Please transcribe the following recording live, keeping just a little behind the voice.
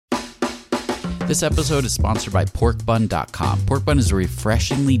This episode is sponsored by porkbun.com. Porkbun is a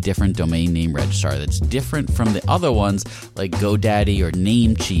refreshingly different domain name registrar that's different from the other ones like GoDaddy or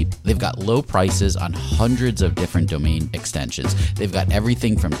Namecheap. They've got low prices on hundreds of different domain extensions. They've got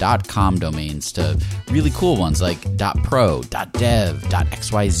everything from .com domains to really cool ones like .pro, .dev,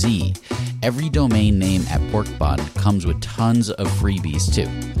 .xyz. Every domain name at Porkbun comes with tons of freebies too,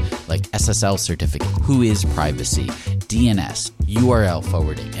 like SSL certificate, WHOIS privacy, DNS, URL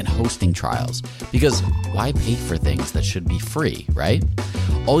forwarding, and hosting trials. Because why pay for things that should be free, right?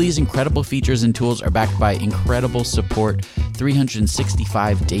 All these incredible features and tools are backed by incredible support,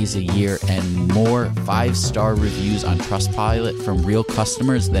 365 days a year, and more 5-star reviews on Trustpilot from real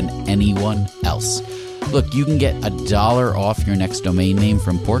customers than anyone else. Look, you can get $1 off your next domain name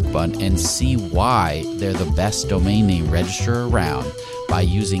from Porkbun and see why they're the best domain name registrar around by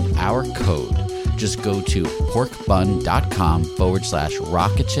using our code. Just go to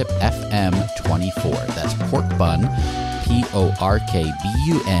porkbun.com/rocketshipfm24. That's porkbun,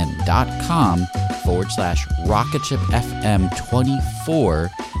 porkbun.com/rocketshipfm24.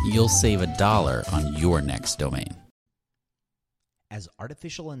 You'll save $1 on your next domain. As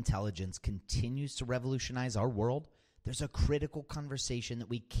artificial intelligence continues to revolutionize our world, there's a critical conversation that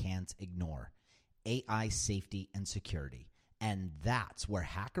we can't ignore: AI safety and security. And that's where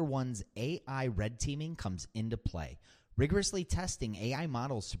HackerOne's AI red teaming comes into play, rigorously testing AI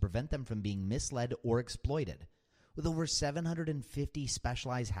models to prevent them from being misled or exploited. With over 750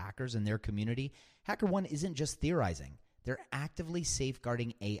 specialized hackers in their community, HackerOne isn't just theorizing. They're actively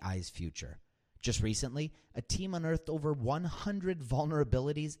safeguarding AI's future. Just recently, a team unearthed over 100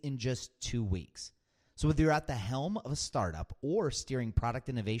 vulnerabilities in just 2 weeks. So whether you're at the helm of a startup or steering product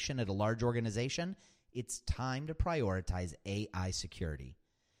innovation at a large organization, it's time to prioritize AI security.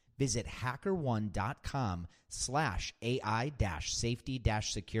 Visit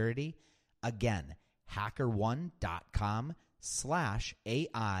hackerone.com/AI-safety-security. Again,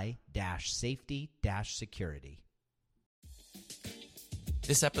 hackerone.com/AI-safety-security.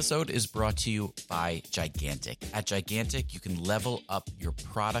 This episode is brought to you by Gigantic. At Gigantic, you can level up your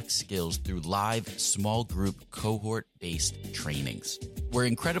product skills through live, small group, cohort-based trainings. We're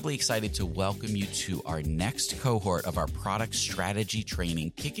incredibly excited to welcome you to our next cohort of our product strategy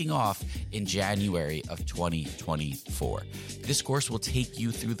training, kicking off in January of 2024. This course will take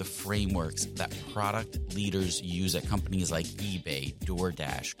you through the frameworks that product leaders use at companies like eBay,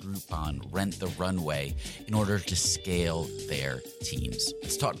 DoorDash, Groupon, Rent the Runway in order to scale their teams.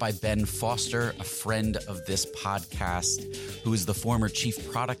 It's taught by Ben Foster, a friend of this podcast, who is the former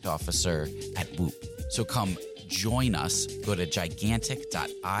chief product officer at Whoop. So come join us. Go to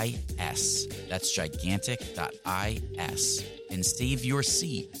gigantic.is. That's gigantic.is. And save your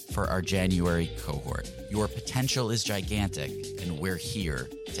seat for our January cohort. Your potential is gigantic, and we're here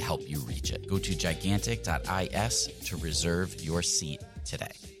to help you reach it. Go to gigantic.is to reserve your seat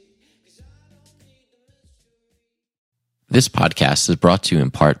today. This podcast is brought to you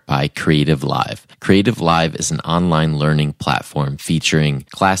in part by Creative Live. Creative Live is an online learning platform featuring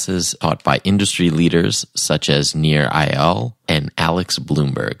classes taught by industry leaders such as Nir Eyal and Alex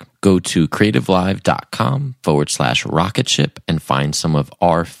Bloomberg. Go to creativelive.com/rocketship and find some of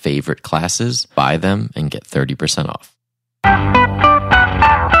our favorite classes, buy them, and get 30% off.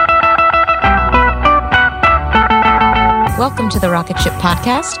 Welcome to the Rocket Ship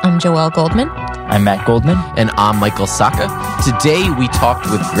Podcast. I'm Joelle Goldman. I'm Matt Goldman. And I'm Michael Saka. Today we talked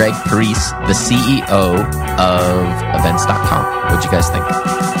with Greg Parise, the CEO of Events.com. What'd you guys think?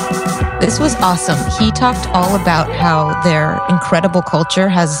 This was awesome. He talked all about how their incredible culture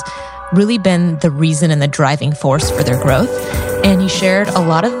has really been the reason and the driving force for their growth. And he shared a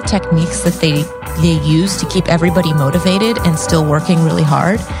lot of the techniques that they use to keep everybody motivated and still working really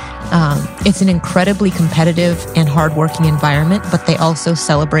hard. It's an incredibly competitive and hardworking environment, but they also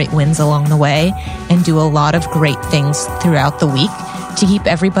celebrate wins along the way and do a lot of great things throughout the week to keep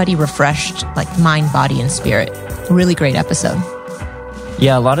everybody refreshed, like mind, body, and spirit. Really great episode.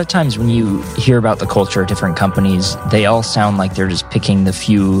 Yeah, a lot of times when you hear about the culture of different companies, they all sound like they're just picking the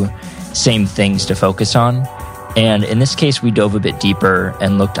few same things to focus on. And in this case, we dove a bit deeper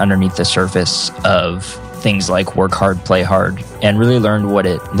and looked underneath the surface of things like work hard, play hard, and really learned what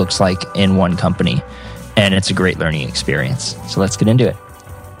it looks like in one company. And it's a great learning experience. So let's get into it.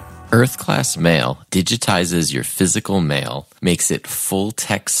 Earth Class Mail digitizes your physical mail, makes it full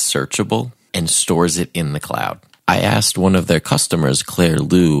text searchable, and stores it in the cloud. I asked one of their customers, Claire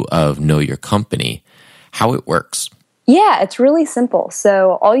Liu of Know Your Company, how it works. Yeah, it's really simple.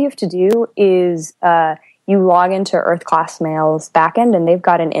 So all you have to do is you log into Earth Class Mail's backend, and they've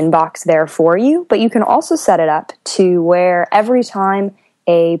got an inbox there for you. But you can also set it up to where every time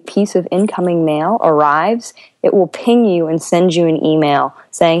a piece of incoming mail arrives, it will ping you and send you an email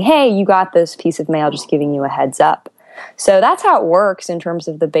saying, hey, you got this piece of mail, just giving you a heads up. So that's how it works in terms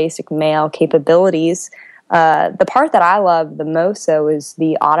of the basic mail capabilities. The part that I love the most, though, is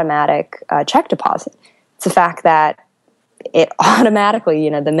the automatic check deposit. It's the fact that it automatically,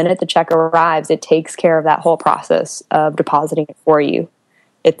 the minute the check arrives, it takes care of that whole process of depositing it for you.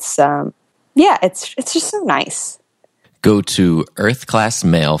 It's just so nice. Go to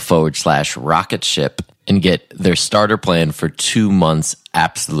earthclassmail.com/rocket ship and get their starter plan for 2 months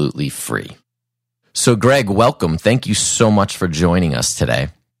absolutely free. So, Greg, welcome. Thank you so much for joining us today.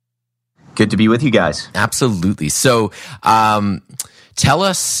 Good to be with you guys. Absolutely. So, tell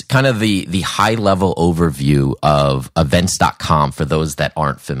us kind of the high-level overview of events.com for those that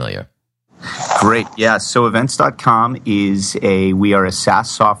aren't familiar. Great. Yeah. So events.com we are a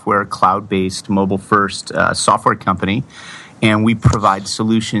SaaS software, cloud-based, mobile-first software company. And we provide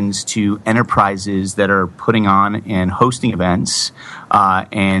solutions to enterprises that are putting on and hosting events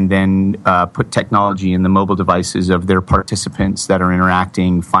and then put technology in the mobile devices of their participants that are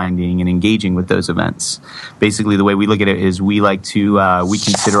interacting, finding, and engaging with those events. Basically, the way we look at it is we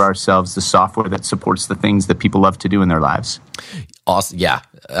consider ourselves the software that supports the things that people love to do in their lives. Awesome. Yeah.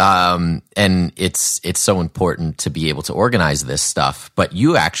 And it's so important to be able to organize this stuff. But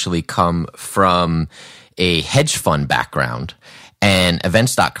you actually come from a hedge fund background, and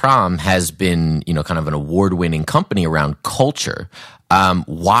events.com has been, kind of an award-winning company around culture.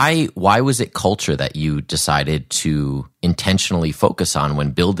 Why was it culture that you decided to intentionally focus on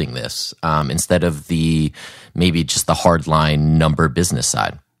when building this, instead of maybe just the hardline number business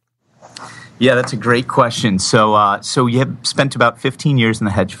side? Yeah, that's a great question. So you have spent about 15 years in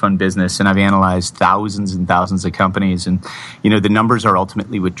the hedge fund business, and I've analyzed thousands and thousands of companies. And the numbers are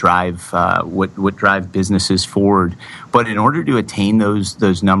ultimately what drive businesses forward. But in order to attain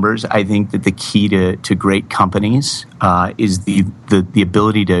those numbers, I think that the key to great companies is the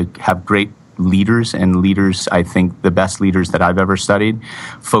ability to have great leaders. And leaders, I think the best leaders that I've ever studied,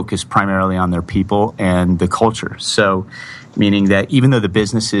 focus primarily on their people and the culture. So, meaning that even though the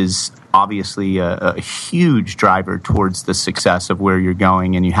business is obviously a huge driver towards the success of where you're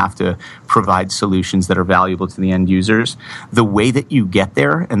going, and you have to provide solutions that are valuable to the end users, the way that you get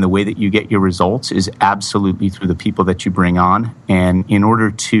there and the way that you get your results is absolutely through the people that you bring on. And in order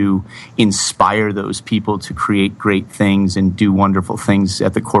to inspire those people to create great things and do wonderful things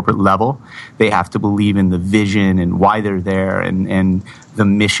at the corporate level, they have to believe in the vision and why they're there, and the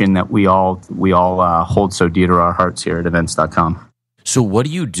mission that we all hold so dear to our hearts here at events.com. So what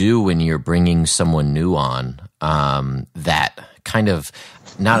do you do when you're bringing someone new on that kind of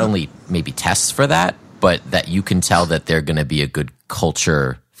not only maybe tests for that, but that you can tell that they're going to be a good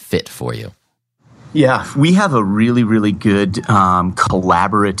culture fit for you? Yeah, we have a really, really good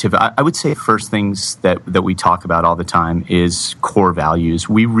collaborative. I would say first things that we talk about all the time is core values.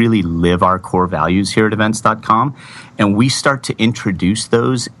 We really live our core values here at events.com, and we start to introduce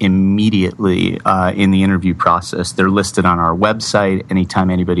those immediately in the interview process. They're listed on our website anytime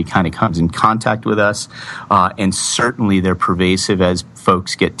anybody kind of comes in contact with us, and certainly they're pervasive as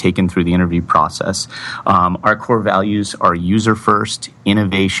folks get taken through the interview process. Our core values are user first,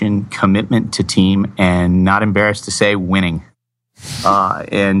 innovation, commitment to team, and not embarrassed to say winning.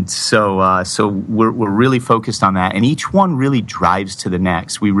 And so we're really focused on that, and each one really drives to the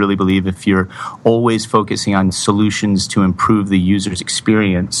next. We really believe if you're always focusing on solutions to improve the user's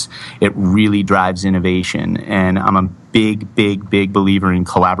experience, it really drives innovation. And I'm a big believer in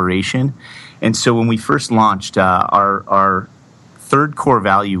collaboration. And so when we first launched, our third core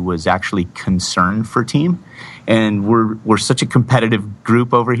value was actually concern for team. And we're such a competitive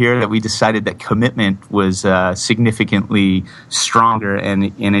group over here that we decided that commitment was significantly stronger, and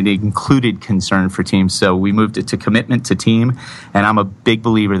it included concern for team. So we moved it to commitment to team, and I'm a big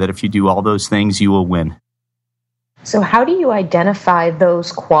believer that if you do all those things, you will win. So how do you identify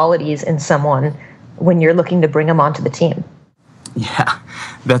those qualities in someone when you're looking to bring them onto the team? Yeah,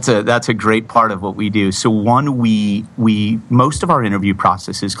 that's a great part of what we do. So one, we most of our interview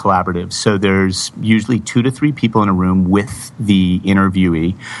process is collaborative. So there's usually 2 to 3 people in a room with the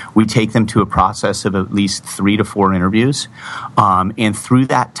interviewee. We take them to a process of at least 3 to 4 interviews. And through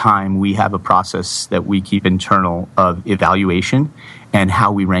that time, we have a process that we keep internal of evaluation and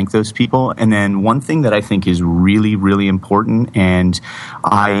how we rank those people. And then one thing that I think is really, really important, and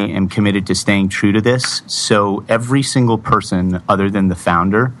I am committed to staying true to this. So every single person other than the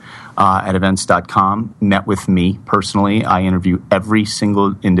founder at events.com met with me personally. I interview every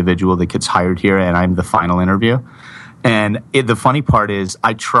single individual that gets hired here, and I'm the final interview. And the funny part is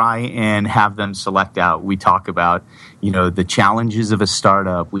I try and have them select out. We talk about, the challenges of a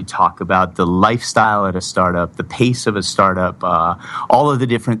startup. We talk about the lifestyle at a startup, the pace of a startup, all of the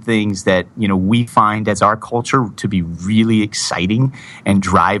different things that, we find as our culture to be really exciting and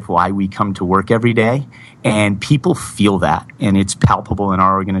drive why we come to work every day. And people feel that, and it's palpable in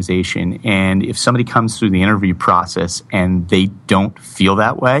our organization. And if somebody comes through the interview process and they don't feel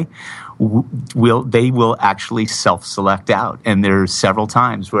that way, they will actually self-select out. And there's several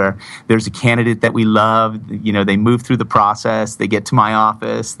times where there's a candidate that we love, they move through the process, they get to my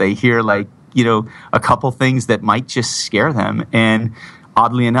office, they hear a couple things that might just scare them. And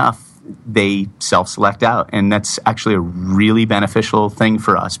oddly enough, they self-select out. And that's actually a really beneficial thing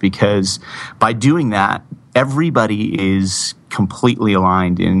for us, because by doing that, everybody is completely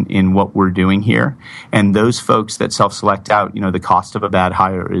aligned in what we're doing here. And those folks that self-select out, the cost of a bad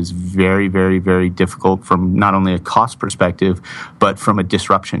hire is very, very, very difficult from not only a cost perspective, but from a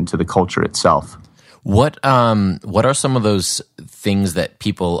disruption to the culture itself. What are some of those things that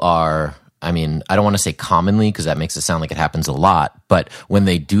people are, I don't want to say commonly because that makes it sound like it happens a lot, but when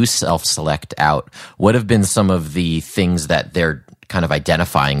they do self-select out, what have been some of the things that they're kind of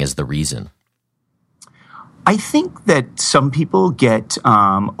identifying as the reason? I think that some people get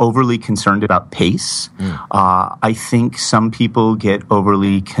overly concerned about pace. I think some people get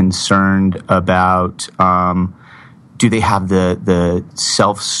overly concerned about do they have the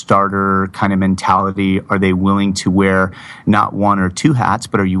self-starter kind of mentality? Are they willing to wear not one or two hats,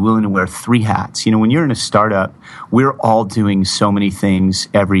 but are you willing to wear three hats? When you're in a startup, we're all doing so many things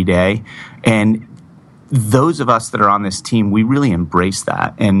every day. And those of us that are on this team, we really embrace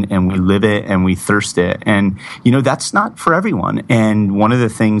that and we live it and we thirst it. And, that's not for everyone. And one of the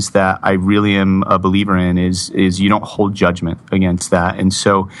things that I really am a believer in is you don't hold judgment against that. And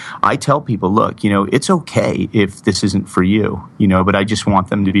so I tell people, look, it's okay if this isn't for you, but I just want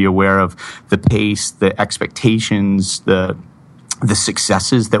them to be aware of the pace, the expectations, the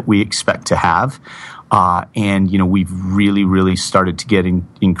successes that we expect to have. And we've really, really started to get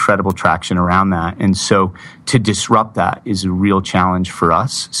incredible traction around that. And so to disrupt that is a real challenge for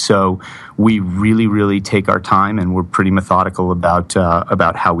us. So we really, really take our time, and we're pretty methodical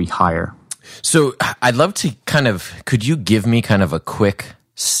about how we hire. So I'd love to could you give me kind of a quick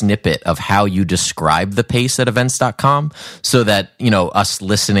snippet of how you describe the pace at events.com so that, us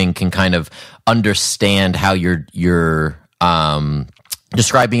listening can kind of understand how you're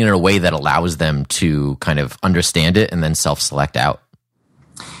describing it in a way that allows them to kind of understand it and then self-select out?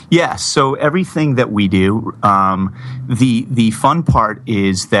 Yeah, so everything that we do, the fun part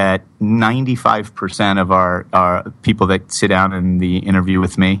is that 95% of our people that sit down in the interview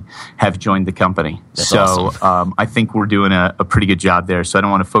with me have joined the company. That's so awesome. I think we're doing a pretty good job there. So I don't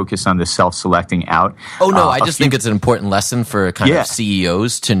want to focus on the self-selecting out. Oh, no, I just think it's an important lesson for kind of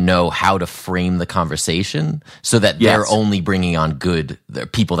CEOs to know how to frame the conversation so that they're only bringing on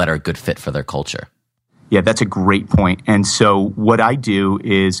people that are a good fit for their culture. Yeah, that's a great point. And so what I do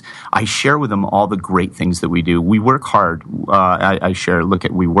is I share with them all the great things that we do. We work hard.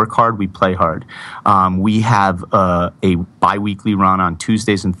 We work hard, we play hard. We have a bi-weekly run on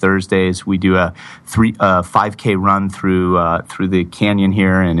Tuesdays and Thursdays. We do a 5K run through the canyon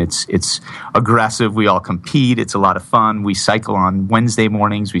here, and it's aggressive. We all compete. It's a lot of fun. We cycle on Wednesday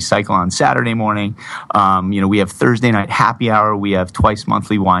mornings. We cycle on Saturday morning. We have Thursday night happy hour. We have twice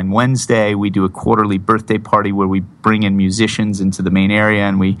monthly Wine Wednesday. We do a quarterly birthday party where we bring in musicians into the main area,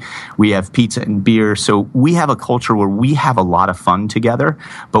 and we have pizza and beer. So we have a culture where we have a lot of fun together,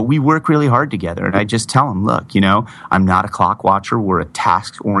 but we work really hard together. And I just tell them, look, I'm not a clock watcher. We're a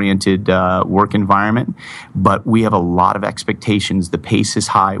task-oriented work environment, but we have a lot of expectations. The pace is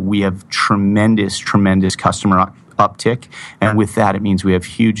high. We have tremendous customer uptick. And with that, it means we have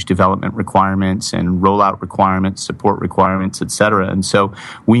huge development requirements and rollout requirements, support requirements, et cetera. And so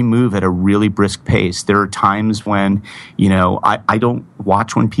we move at a really brisk pace. There are times when, I don't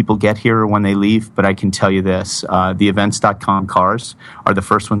watch when people get here or when they leave, but I can tell you this, the events.com cars are the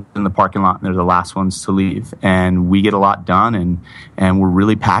first ones in the parking lot and they're the last ones to leave. And we get a lot done, and we're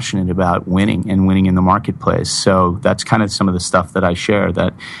really passionate about winning in the marketplace. So that's kind of some of the stuff that I share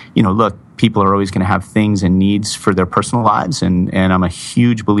that, look, people are always going to have things and needs for their personal lives, and I'm a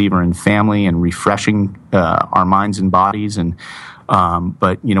huge believer in family and refreshing our minds and bodies. And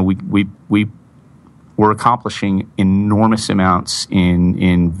but we're accomplishing enormous amounts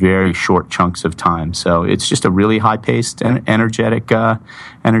in very short chunks of time. So it's just a really high-paced and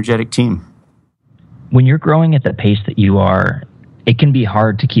energetic team. When you're growing at the pace that you are, it can be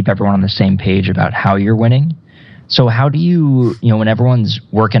hard to keep everyone on the same page about how you're winning. So how do you, when everyone's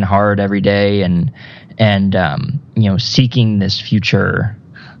working hard every day and seeking this future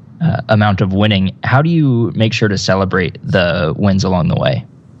amount of winning, how do you make sure to celebrate the wins along the way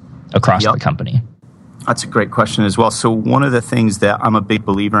across the company? That's a great question as well. So one of the things that I'm a big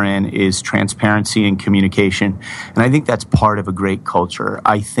believer in is transparency and communication. And I think that's part of a great culture.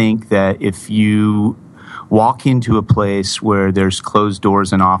 I think that if you walk into a place where there's closed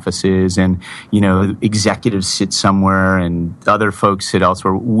doors in offices and, executives sit somewhere and other folks sit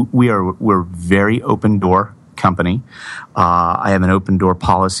elsewhere, we're very open door company. I have an open door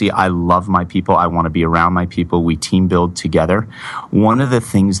policy. I love my people. I want to be around my people. We team build together. One of the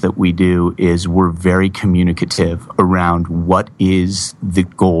things that we do is we're very communicative around what is the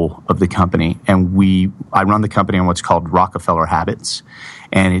goal of the company. And I run the company on what's called Rockefeller Habits.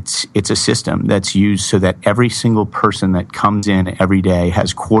 And it's a system that's used so that every single person that comes in every day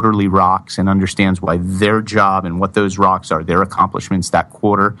has quarterly rocks and understands why their job and what those rocks are, their accomplishments that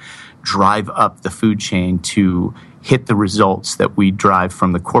quarter, drive up the food chain to hit the results that we drive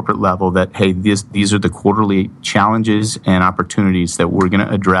from the corporate level, that, hey, these are the quarterly challenges and opportunities that we're going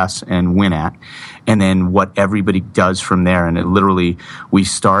to address and win at. And then what everybody does from there. And we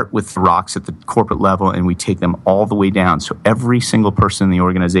start with the rocks at the corporate level and we take them all the way down. So every single person in the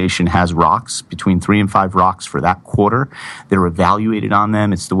organization has rocks, between 3 and 5 rocks for that quarter. They're evaluated on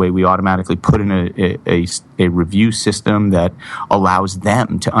them. It's the way we automatically put in a review system that allows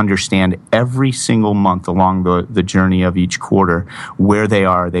them to understand every single month along the journey of each quarter where they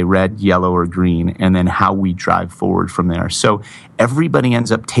are red, yellow, or green, and then how we drive forward from there. So everybody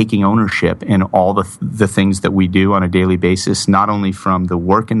ends up taking ownership in all the things that we do on a daily basis, not only from the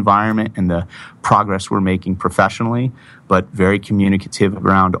work environment and the progress we're making professionally, but very communicative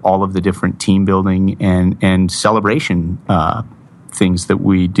around all of the different team building and celebration things that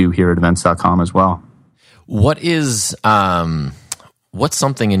we do here at events.com as well. What's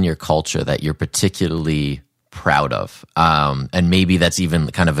something in your culture that you're particularly proud of? And maybe that's even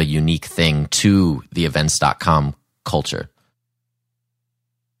kind of a unique thing to the events.com culture.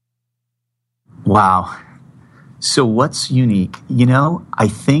 Wow. So what's unique? I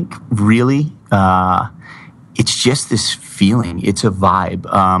think really it's just this feeling. It's a vibe.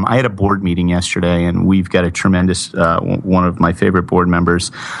 I had a board meeting yesterday, and we've got a tremendous one of my favorite board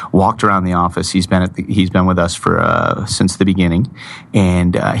members walked around the office. He's been with us for since the beginning,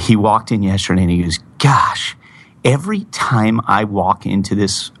 and he walked in yesterday, and he goes, "Gosh, every time I walk into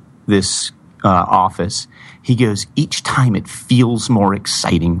this office," he goes, "each time it feels more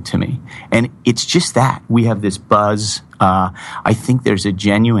exciting to me." And it's just that. We have this buzz. I think there's a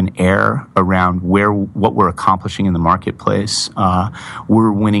genuine air around what we're accomplishing in the marketplace.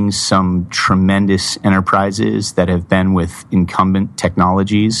 We're winning some tremendous enterprises that have been with incumbent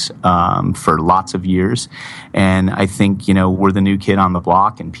technologies for lots of years. And I think, we're the new kid on the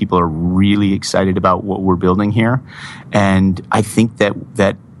block, and people are really excited about what we're building here. And I think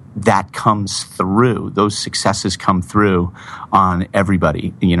that comes through. Those successes come through on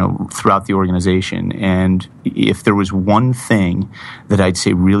everybody, throughout the organization. And if there was one thing that I'd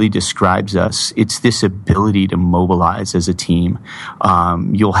say really describes us, it's this ability to mobilize as a team.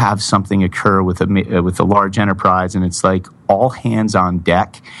 You'll have something occur with a large enterprise, and it's like all hands on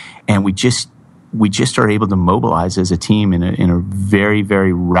deck, and we just are able to mobilize as a team in a very,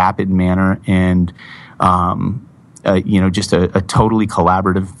 very rapid manner, and just a totally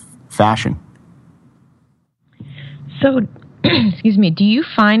collaborative fashion. So, excuse me, do you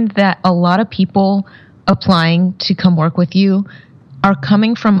find that a lot of people applying to come work with you are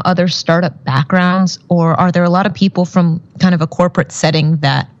coming from other startup backgrounds, or are there a lot of people from kind of a corporate setting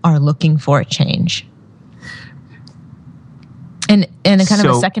that are looking for a change? And kind of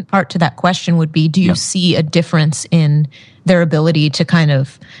a second part to that question would be, do you see a difference in their ability to kind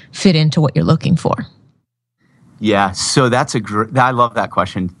of fit into what you're looking for? Yeah, so I love that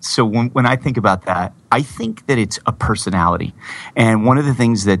question. So when I think about that, I think that it's a personality. And one of the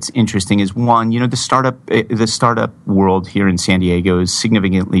things that's interesting is, one, the startup world here in San Diego is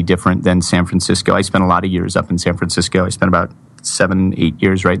significantly different than San Francisco. I spent a lot of years up in San Francisco. I spent about 7-8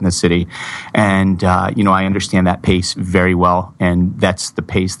 years right in the city. And, I understand that pace very well, and that's the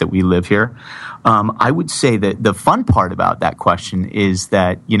pace that we live here. I would say that the fun part about that question is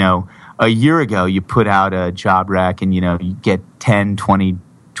that, a year ago, you put out a job rec and, you get 10, 20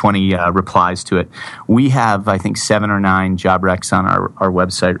 replies to it. We have, I think, 7 or 9 job recs on our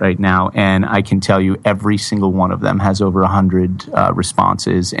website right now. And I can tell you every single one of them has over 100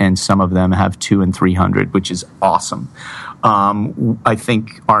 responses. And some of them have 200 and 300, which is awesome. I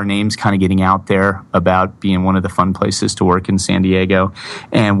think our name's kind of getting out there about being one of the fun places to work in San Diego.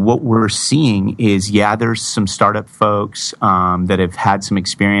 And what we're seeing is, there's some startup folks that have had some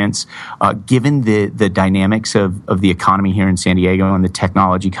experience. Given the dynamics of the economy here in San Diego and the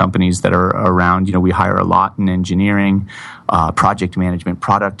technology companies that are around, we hire a lot in engineering, project management,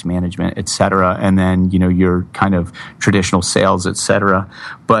 product management, et cetera. And then, your kind of traditional sales, et cetera.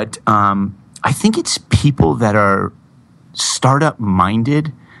 But I think it's people that are startup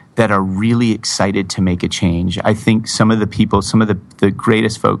minded that are really excited to make a change. I think some of the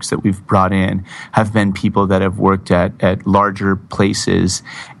greatest folks that we've brought in have been people that have worked at larger places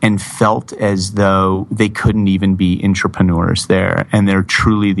and felt as though they couldn't even be entrepreneurs there. And they're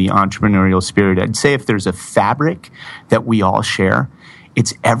truly the entrepreneurial spirit. I'd say if there's a fabric that we all share,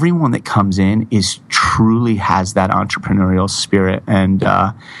 it's everyone that comes in truly has that entrepreneurial spirit. And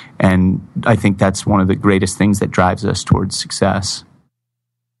I think that's one of the greatest things that drives us towards success.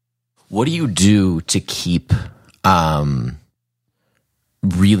 What do you do to keep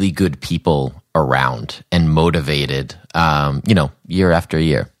really good people around and motivated, year after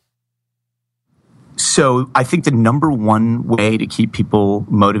year? So I think the number one way to keep people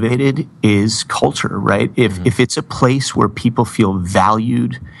motivated is culture, right? If it's a place where people feel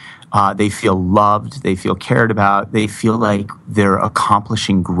valued, they feel loved, they feel cared about, they feel like they're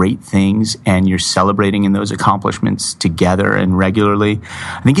accomplishing great things and you're celebrating in those accomplishments together and regularly,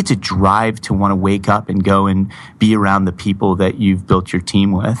 I think it's a drive to want to wake up and go and be around the people that you've built your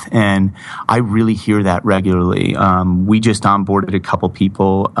team with. And I really hear that regularly. We just onboarded a couple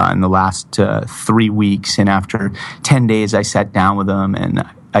people in the last 3 weeks, and after 10 days, I sat down with them and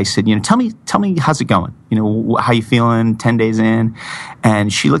I said, tell me how's it going? How you feeling 10 days in?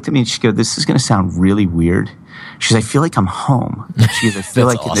 And she looked at me and she goes, this is going to sound really weird. She goes, I feel like I'm home. She goes, I feel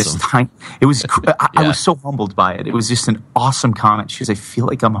like awesome. This time, it was, I was so humbled by it. It was just an awesome comment. She goes, I feel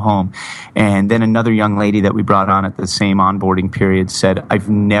like I'm home. And then another young lady that we brought on at the same onboarding period said, I've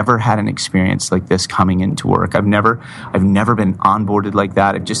never had an experience like this coming into work. I've never been onboarded like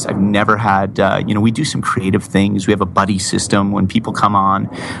that. I've never had, we do some creative things. We have a buddy system. When people come on,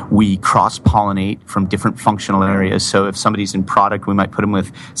 we cross-pollinate from different functional areas. So if somebody's in product, we might put them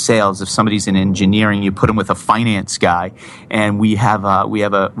with sales. If somebody's in engineering, you put them with a finance guy. And we have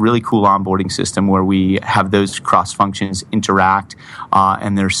a really cool onboarding system where we have those cross functions interact,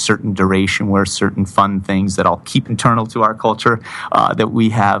 and there's certain duration where certain fun things that I'll keep internal to our culture that we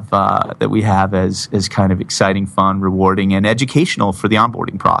have as kind of exciting, fun, rewarding, and educational for the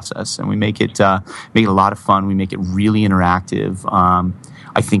onboarding process. And we make it a lot of fun. We make it really interactive.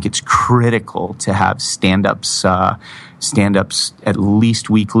 I think it's critical to have stand-ups at least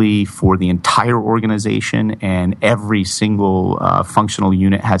weekly for the entire organization, and every single functional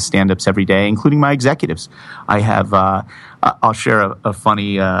unit has stand-ups every day, including my executives. I have, I'll share a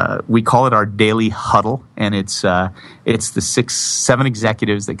funny, we call it our daily huddle, and it's the 6-7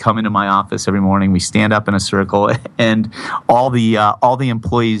 executives that come into my office every morning. We stand up in a circle, and all the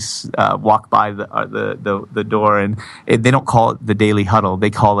employees walk by the door, and they don't call it the daily huddle. They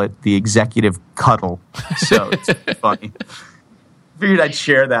call it the executive cuddle. So it's funny. Figured I'd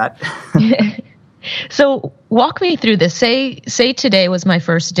share that. So walk me through this. Say today was my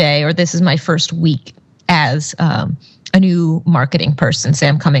first day, or this is my first week as a new marketing person. Say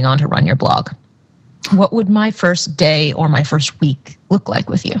I'm coming on to run your blog. What would my first day or my first week look like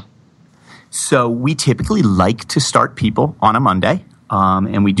with you? So we typically like to start people on a Monday.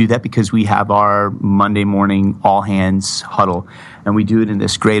 And we do that because we have our Monday morning all hands huddle. And we do it in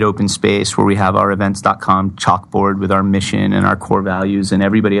this great open space where we have our events.com chalkboard with our mission and our core values. And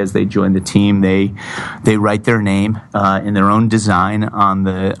everybody, as they join the team, they write their name in their own design on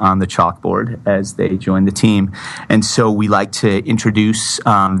the chalkboard as they join the team. And so we like to introduce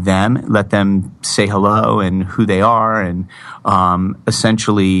them, let them say hello and who they are, and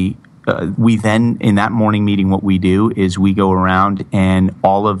essentially we then, in that morning meeting, what we do is we go around and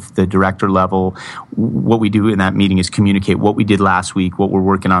all of the director level, what we do in that meeting is communicate what we did last week, what we're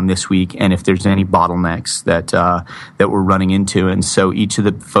working on this week, and if there's any bottlenecks that we're running into. And so each of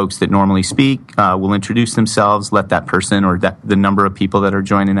the folks that normally speak will introduce themselves, let that person or the number of people that are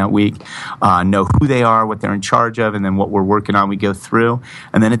joining that week know who they are, what they're in charge of, and then what we're working on we go through.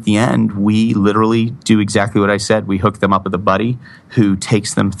 And then at the end, we literally do exactly what I said. We hook them up with a buddy who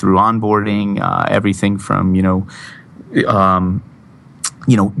takes them through onboarding, everything from,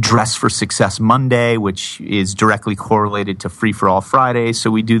 Dress for Success Monday, which is directly correlated to Free for All Friday. So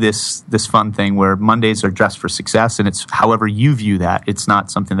we do this fun thing where Mondays are Dress for Success, and it's however you view that. It's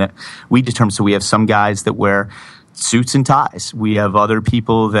not something that we determine. So we have some guys that wear suits and ties. We have other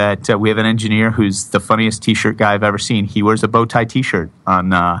people that we have an engineer who's the funniest t-shirt guy I've ever seen. He wears a bow tie t-shirt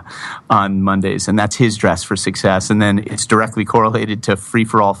on Mondays, and that's his dress for success. And then it's directly correlated to Free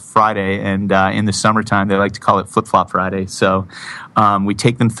for All Friday, and in the summertime they like to call it Flip Flop Friday. So we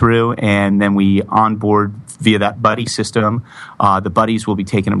take them through, and then we onboard via that buddy system. The buddies will be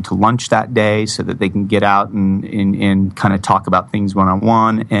taking them to lunch that day so that they can get out and kind of talk about things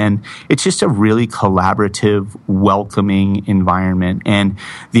one-on-one. And it's just a really collaborative, welcoming environment. And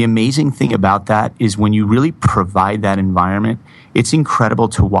the amazing thing about that is when you really provide that environment, it's incredible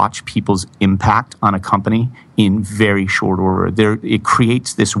to watch people's impact on a company in very short order. It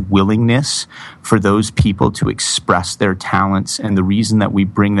creates this willingness for those people to express their talents, and the reason that we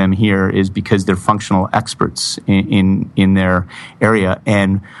bring them here is because they're functional experts in their area,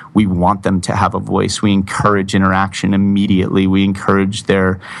 and we want them to have a voice. We encourage interaction immediately. We encourage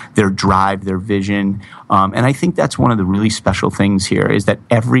their drive, their vision, and I think that's one of the really special things here is that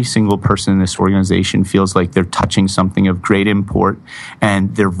every single person in this organization feels like they're touching something of great import,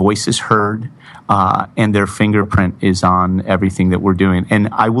 and their voice is heard. And their fingerprint is on everything that we're doing. And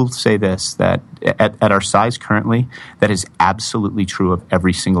I will say this, that at our size currently, that is absolutely true of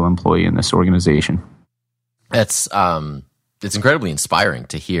every single employee in this organization. It's incredibly inspiring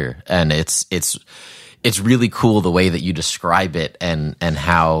to hear. And it's really cool the way that you describe it and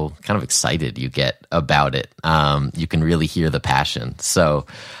how kind of excited you get about it. You can really hear the passion. So,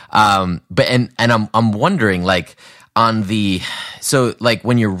 I'm wondering, like,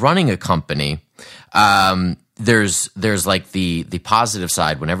 when you're running a company, there's like the positive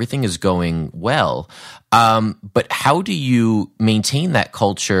side when everything is going well. But how do you maintain that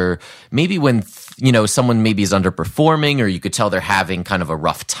culture? Maybe when, someone maybe is underperforming, or you could tell they're having kind of a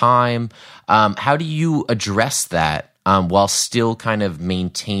rough time. How do you address that, while still kind of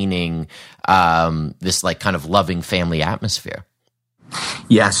maintaining, this like kind of loving family atmosphere?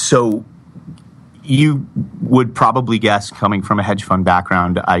 Yeah. So, you would probably guess, coming from a hedge fund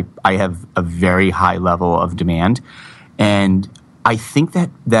background, I have a very high level of demand. And I think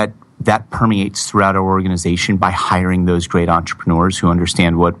that permeates throughout our organization by hiring those great entrepreneurs who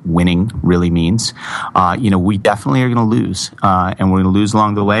understand what winning really means. We definitely are going to lose, and we're going to lose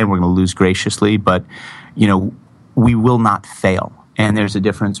along the way, and we're going to lose graciously, but, we will not fail. And there's a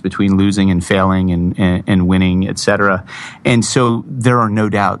difference between losing and failing and winning, et cetera. And so there are no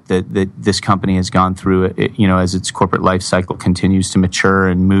doubt that this company has gone through it, as its corporate life cycle continues to mature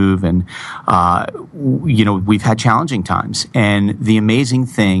and move. And, we've had challenging times. And the amazing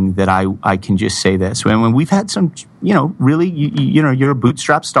thing that I can just say this, when we've had some, really, you're a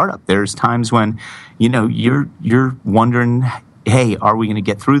bootstrap startup. There's times when, you're wondering, hey, are we going to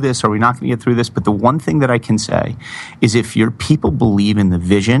get through this? Are we not going to get through this? But the one thing that I can say is if your people believe in the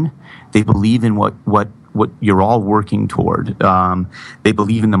vision, they believe in what you're all working toward. They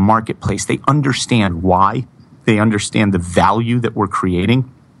believe in the marketplace. They understand why. They understand the value that we're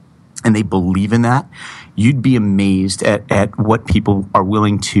creating, and they believe in that. You'd be amazed at what people are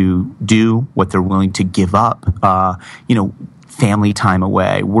willing to do, what they're willing to give up. Family time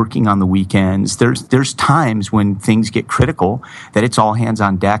away, working on the weekends. There's times when things get critical that it's all hands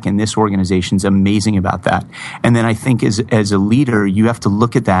on deck, and this organization's amazing about that. And then I think as a leader, you have to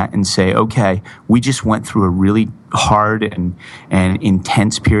look at that and say, okay, we just went through a really hard and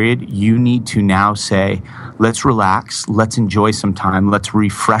intense period. You need to now say, let's relax, let's enjoy some time, let's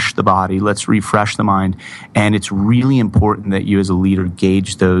refresh the body, let's refresh the mind. And it's really important that you as a leader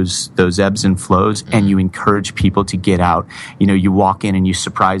gauge those ebbs and flows, and you encourage people to get out. You walk in and you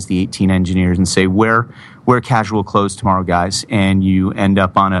surprise the 18 engineers and say, wear casual clothes tomorrow, guys. And you end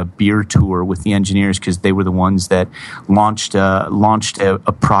up on a beer tour with the engineers because they were the ones that launched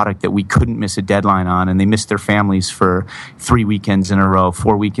a product that we couldn't miss a deadline on, and they missed their families for 3 weekends in a row,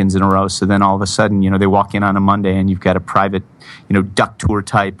 4 weekends in a row. So then all of a sudden, they walk in on a Monday and you've got a private, duck tour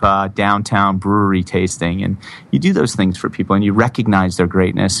type downtown brewery tasting. And you do those things for people, and you recognize their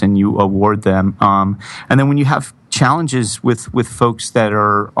greatness, and you award them. And then when you have challenges with folks that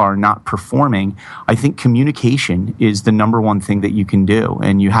are not performing, I think communication is the number one thing that you can do.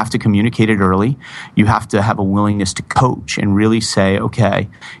 And you have to communicate it early. You have to have a willingness to coach and really say, okay,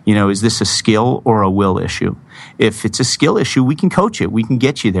 is this a skill or a will issue? If it's a skill issue, we can coach it. We can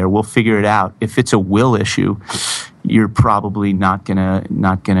get you there. We'll figure it out. If it's a will issue, you're probably not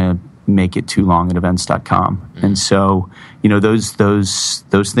gonna make it too long at events.com. And so,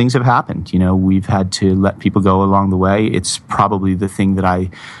 those things have happened. We've had to let people go along the way. It's probably the thing that I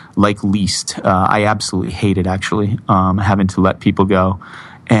like least. I absolutely hate it, actually, having to let people go.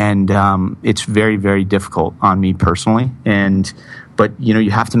 And it's very, very difficult on me personally. But you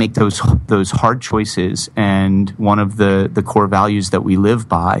have to make those hard choices, and one of the core values that we live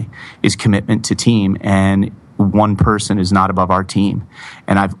by is commitment to team, and one person is not above our team.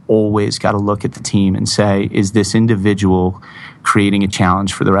 And I've always got to look at the team and say, is this individual creating a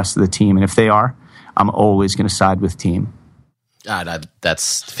challenge for the rest of the team? And if they are, I'm always going to side with team.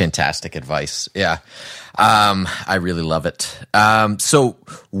 That's fantastic advice. Yeah. I really love it. So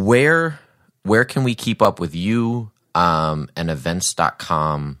where can we keep up with you and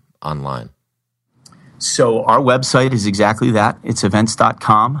events.com online? So our website is exactly that. It's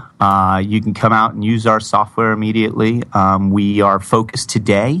events.com. You can come out and use our software immediately. We are focused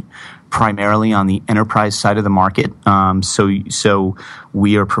today primarily on the enterprise side of the market. So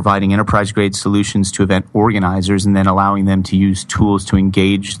we are providing enterprise-grade solutions to event organizers and then allowing them to use tools to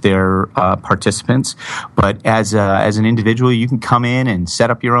engage their participants. But as an individual, you can come in and set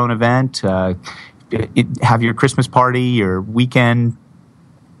up your own event, have your Christmas party, your weekend,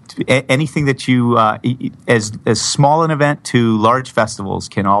 anything that you, as small an event to large festivals,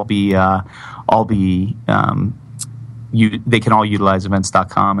 can they can all utilize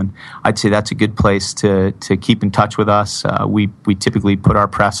events.com, and I'd say that's a good place to keep in touch with us. We typically put our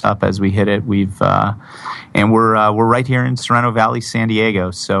press up as we hit it. We're right here in Sorrento Valley, San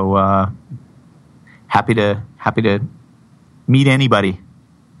Diego. So happy to meet anybody.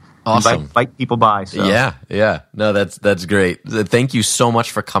 Awesome. Invite people by. So. Yeah. No, that's great. Thank you so much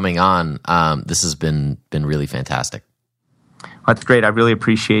for coming on. This has been really fantastic. That's great. I really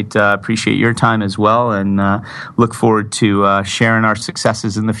appreciate your time as well, and look forward to sharing our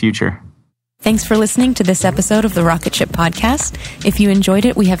successes in the future. Thanks for listening to this episode of the Rocket Ship Podcast. If you enjoyed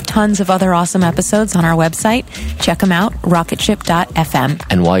it, we have tons of other awesome episodes on our website. Check them out, rocketship.fm.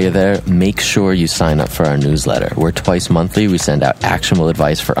 And while you're there, make sure you sign up for our newsletter. We're twice monthly. We send out actionable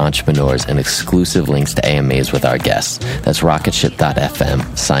advice for entrepreneurs and exclusive links to AMAs with our guests. That's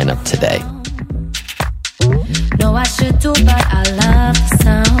rocketship.fm. Sign up today. No, I should do, but I love the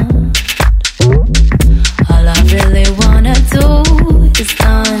sound. All I really wanna do is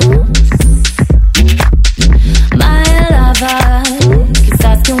dance. My lover keeps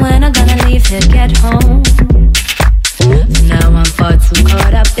asking when I'm gonna leave to get home. But now I'm far too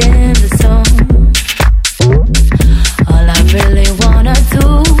caught up in the zone. All I really wanna do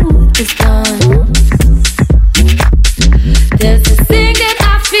is dance. There's this thing that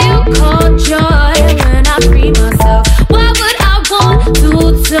I feel called joy. When I free myself, why would I want to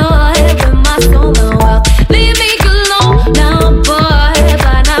toy with my soul and wealth? Leave me alone now, boy,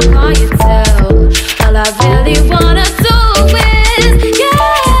 but now can't you tell? All I really wanna do is,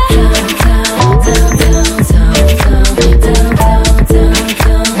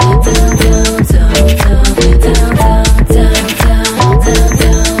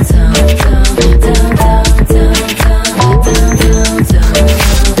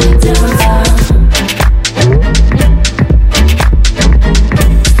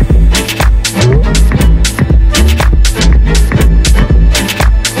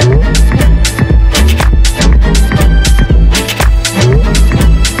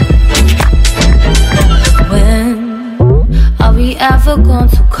 ever going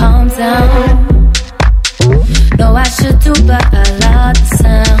to calm down?